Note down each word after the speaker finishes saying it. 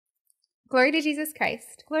Glory to Jesus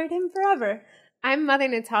Christ. Glory to him forever. I'm Mother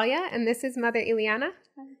Natalia, and this is Mother Illiana.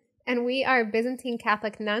 Hi. And we are Byzantine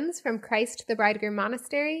Catholic nuns from Christ the Bridegroom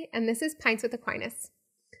Monastery, and this is Pints with Aquinas.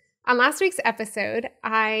 On last week's episode,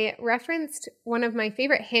 I referenced one of my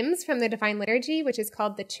favorite hymns from the Divine Liturgy, which is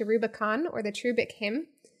called the Cherubicon, or the Cherubic hymn.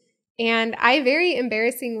 And I very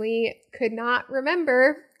embarrassingly could not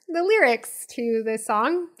remember the lyrics to the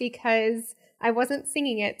song because I wasn't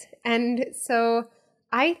singing it. And so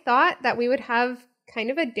I thought that we would have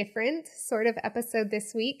kind of a different sort of episode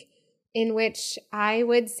this week in which I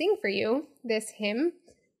would sing for you this hymn.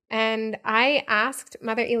 And I asked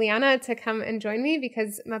Mother Illiana to come and join me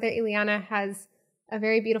because Mother Illiana has a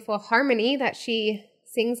very beautiful harmony that she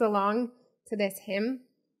sings along to this hymn.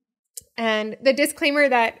 And the disclaimer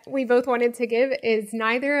that we both wanted to give is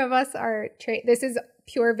neither of us are trained. This is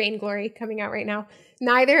pure vainglory coming out right now.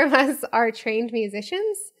 Neither of us are trained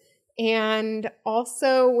musicians. And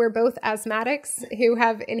also, we're both asthmatics who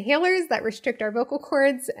have inhalers that restrict our vocal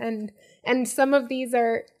cords, and some of these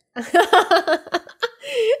are,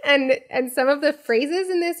 and some of the phrases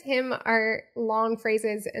in this hymn are long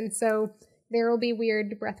phrases, and so there will be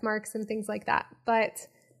weird breath marks and things like that. But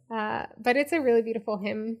it's a really beautiful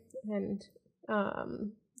hymn, and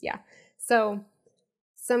yeah. So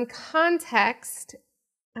some context.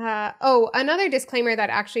 Another disclaimer that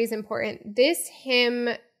actually is important. This hymn.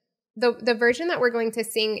 The version that we're going to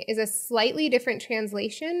sing is a slightly different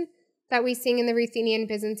translation that we sing in the Ruthenian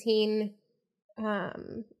Byzantine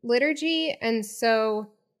liturgy. And so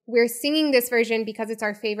we're singing this version because it's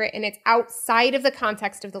our favorite and it's outside of the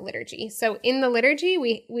context of the liturgy. So in the liturgy,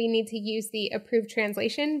 we need to use the approved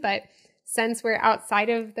translation, but since we're outside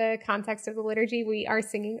of the context of the liturgy, we are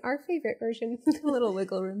singing our favorite version. A little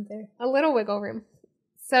wiggle room there. A little wiggle room.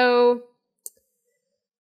 So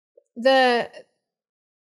the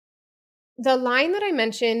line that I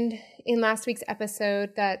mentioned in last week's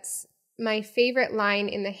episode that's my favorite line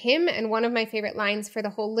in the hymn and one of my favorite lines for the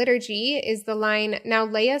whole liturgy is the line, "Now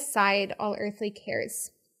lay aside all earthly cares."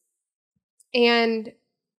 And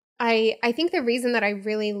I think the reason that I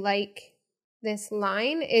really like this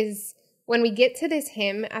line is when we get to this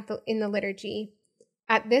hymn in the liturgy,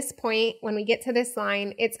 at this point, when we get to this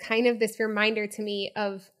line, it's kind of this reminder to me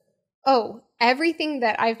of, oh, everything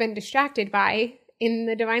that I've been distracted by in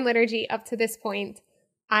the Divine Liturgy up to this point,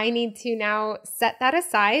 I need to now set that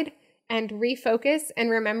aside and refocus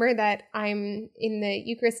and remember that I'm in the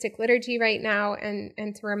Eucharistic liturgy right now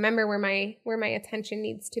and to remember where my attention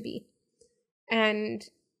needs to be. And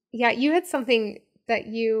yeah, you had something that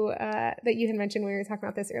you had mentioned when we were talking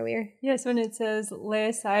about this earlier. Yes, when it says lay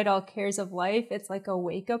aside all cares of life, it's like a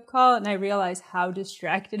wake-up call, and I realize how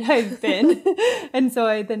distracted I've been. And so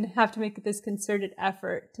I then have to make this concerted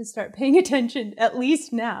effort to start paying attention, at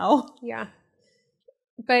least now. Yeah.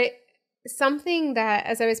 But something that,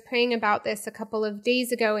 as I was praying about this a couple of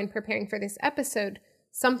days ago in preparing for this episode,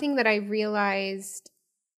 something that I realized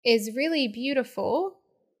is really beautiful,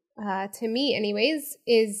 to me anyways,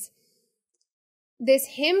 is this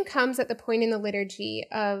hymn comes at the point in the liturgy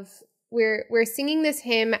of we're singing this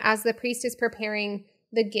hymn as the priest is preparing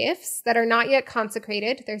the gifts that are not yet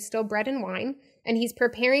consecrated. They're still bread and wine, and he's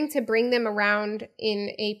preparing to bring them around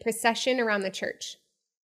in a procession around the church.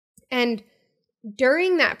 And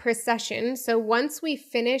during that procession, so once we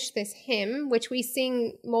finish this hymn, which we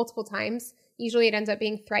sing multiple times, usually it ends up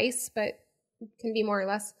being thrice, but it can be more or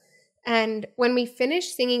less. And when we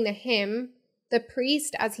finish singing the hymn, the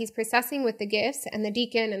priest, as he's processing with the gifts, and the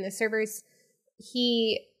deacon and the servers,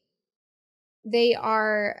 they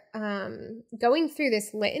are going through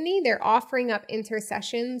this litany. They're offering up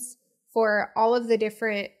intercessions for all of the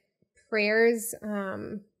different prayers,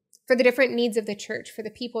 for the different needs of the church, for the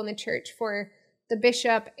people in the church, for the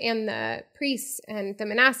bishop and the priests and the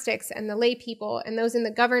monastics and the lay people and those in the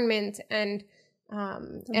government and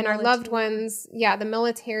our loved ones. Yeah, the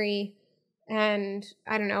military. And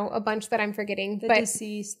I don't know, a bunch that I'm forgetting. The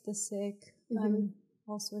deceased, the sick,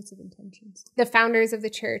 all sorts of intentions. The founders of the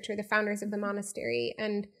church or the founders of the monastery.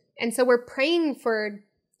 And so we're praying for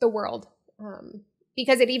the world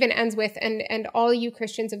because it even ends with, and all you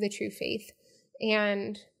Christians of the true faith.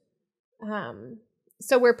 And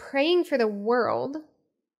so we're praying for the world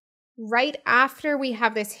right after we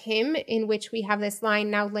have this hymn in which we have this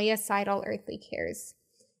line, "Now lay aside all earthly cares."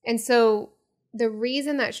 And so the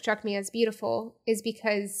reason that struck me as beautiful is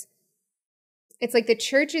because it's like the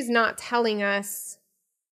church is not telling us,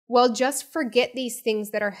 well, just forget these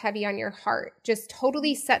things that are heavy on your heart. Just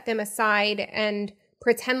totally set them aside and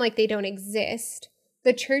pretend like they don't exist.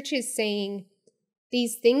 The church is saying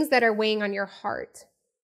these things that are weighing on your heart,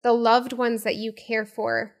 the loved ones that you care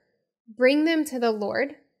for, bring them to the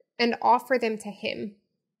Lord and offer them to him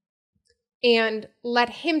and let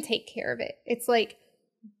him take care of it. It's like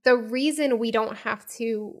the reason we don't have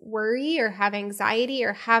to worry or have anxiety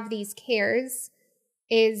or have these cares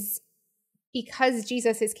is because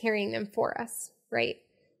Jesus is carrying them for us, right?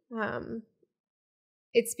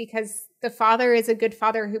 It's because the Father is a good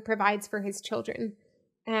Father who provides for his children.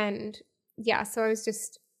 And yeah, so I was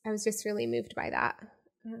just really moved by that.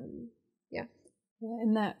 Yeah.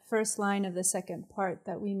 In that first line of the second part,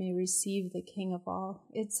 that we may receive the King of all,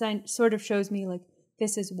 it sort of shows me like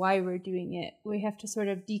this is why we're doing it. We have to sort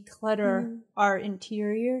of declutter our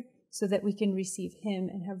interior so that we can receive him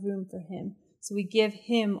and have room for him. So we give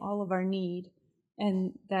him all of our need,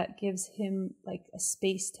 and that gives him like a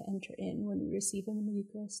space to enter in when we receive him in the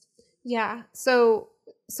Eucharist. Yeah. So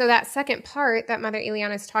that second part that Mother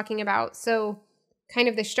Illiana is talking about, so kind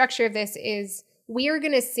of the structure of this is we are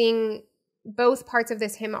going to sing both parts of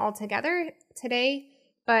this hymn all together today,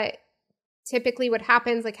 but typically what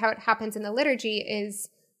happens, like how it happens in the liturgy, is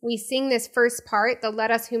we sing this first part, the "Let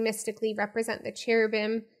us who mystically represent the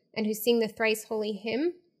cherubim and who sing the thrice holy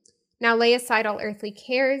hymn. Now lay aside all earthly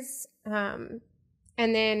cares." And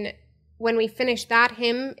then when we finish that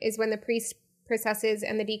hymn is when the priest processes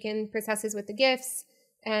and the deacon processes with the gifts,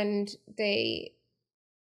 and they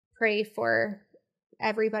pray for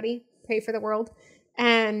everybody, pray for the world.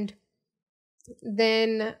 And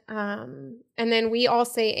then we all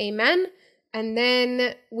say amen. And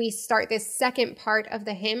then we start this second part of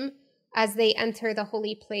the hymn as they enter the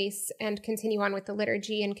holy place and continue on with the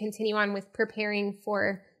liturgy and continue on with preparing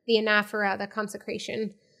for the anaphora, the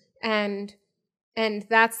consecration. And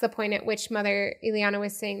that's the point at which Mother Illiana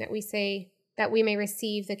was saying that we say that we may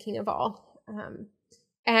receive the King of all.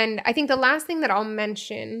 And I think the last thing that I'll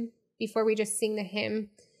mention before we just sing the hymn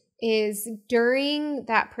is during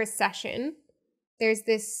that procession, there's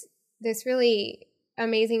this really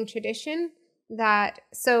amazing tradition that,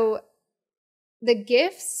 so the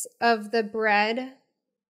gifts of the bread,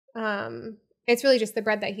 it's really just the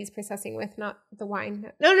bread that he's processing with, not the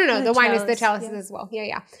wine. No. The wine is the chalices as well.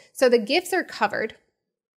 Yeah. So the gifts are covered.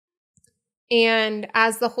 And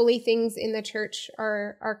as the holy things in the church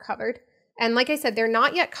are covered. And like I said, they're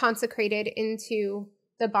not yet consecrated into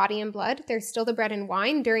the body and blood. There's still the bread and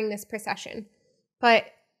wine during this procession. But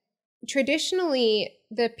traditionally,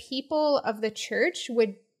 the people of the church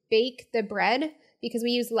would bake the bread, because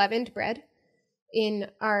we use leavened bread in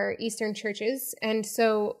our Eastern churches. And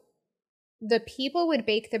so the people would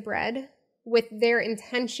bake the bread with their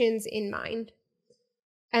intentions in mind.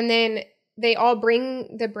 And then they all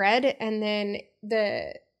bring the bread, and then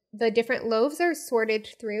the different loaves are sorted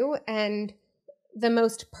through, and the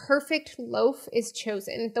most perfect loaf is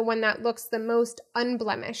chosen, the one that looks the most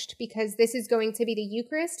unblemished, because this is going to be the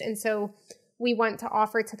Eucharist. And so we want to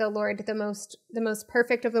offer to the Lord the most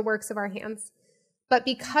perfect of the works of our hands. But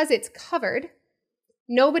because it's covered,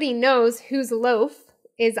 nobody knows whose loaf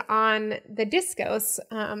is on the discos,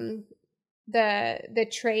 the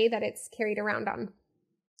tray that it's carried around on.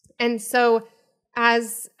 And so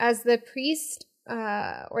as the priest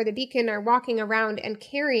or the deacon are walking around and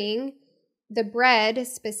carrying the bread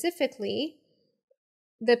specifically,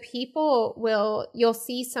 the people you'll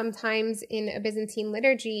see sometimes in a Byzantine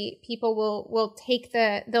liturgy, people will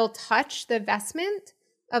they'll touch the vestment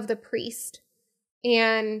of the priest.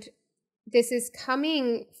 And this is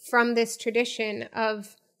coming from this tradition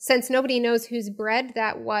of, since nobody knows whose bread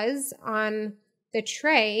that was on the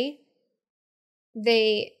tray,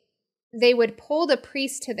 they would pull the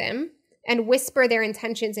priest to them and whisper their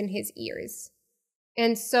intentions in his ears.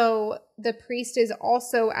 And so the priest is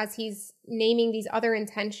also, as he's naming these other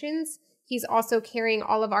intentions, he's also carrying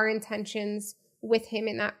all of our intentions with him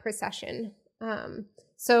in that procession.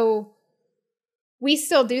 So we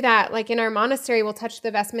still do that. Like in our monastery, we'll touch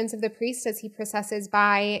the vestments of the priest as he processes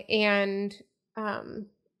by. And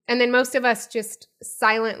then most of us just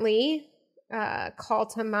silently call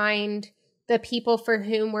to mind the people for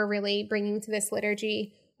whom we're really bringing to this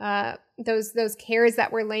liturgy. Those cares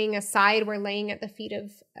that we're laying aside, we're laying at the feet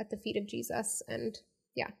of Jesus. And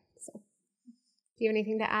yeah, so do you have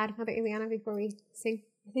anything to add, Mother Illiana, before we sing?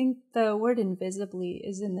 I think the word invisibly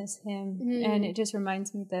is in this hymn, and it just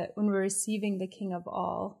reminds me that when we're receiving the King of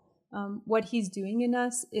all, what he's doing in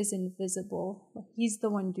us is invisible. He's the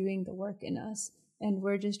one doing the work in us, and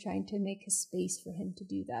we're just trying to make a space for him to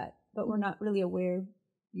do that, but we're not really aware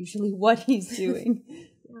usually what he's doing.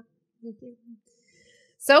 Yeah, thank you.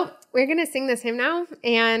 So we're going to sing this hymn now,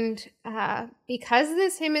 and because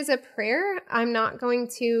this hymn is a prayer, I'm not going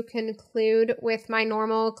to conclude with my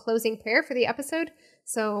normal closing prayer for the episode,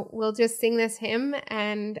 so we'll just sing this hymn,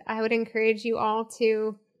 and I would encourage you all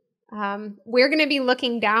to we're going to be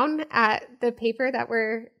looking down at the paper that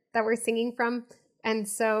we're singing from. And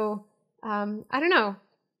so, I don't know,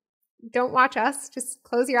 don't watch us, just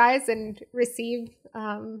close your eyes and receive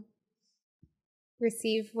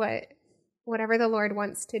whatever the Lord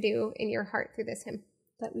wants to do in your heart through this hymn.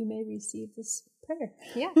 That we may receive this prayer.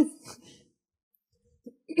 Yes.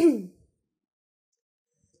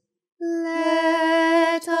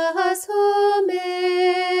 Let us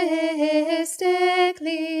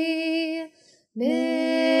mystically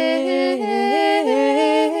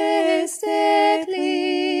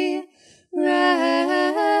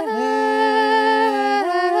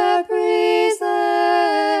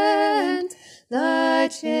represent the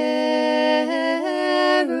cherubim,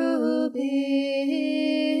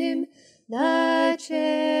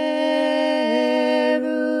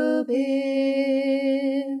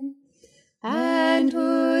 and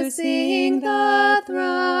who sing the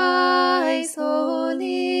thrice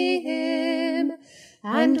holy hymn,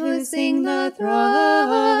 and who sing the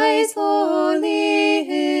thrice holy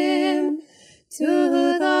hymn to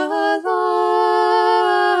the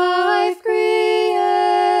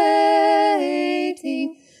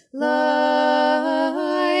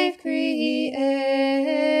life creating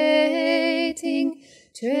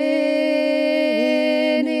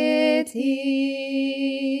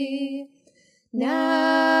Trinity.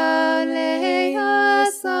 Now lay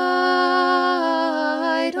aside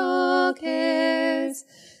all cares.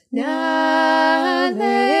 Now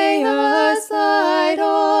lay aside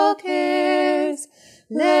all cares.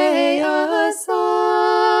 Lay aside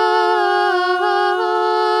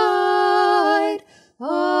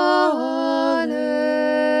all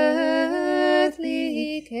earthly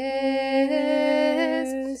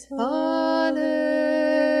cares. All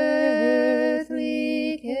earthly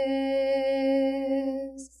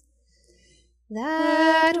cares.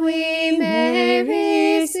 That we may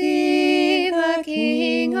receive the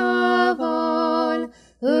King of all,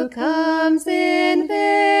 who comes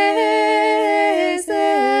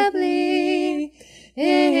invisibly,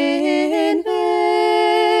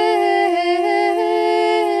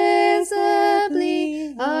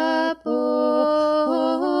 upborne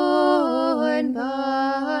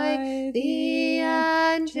by the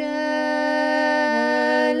angelic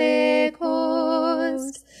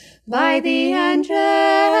host, by the angelic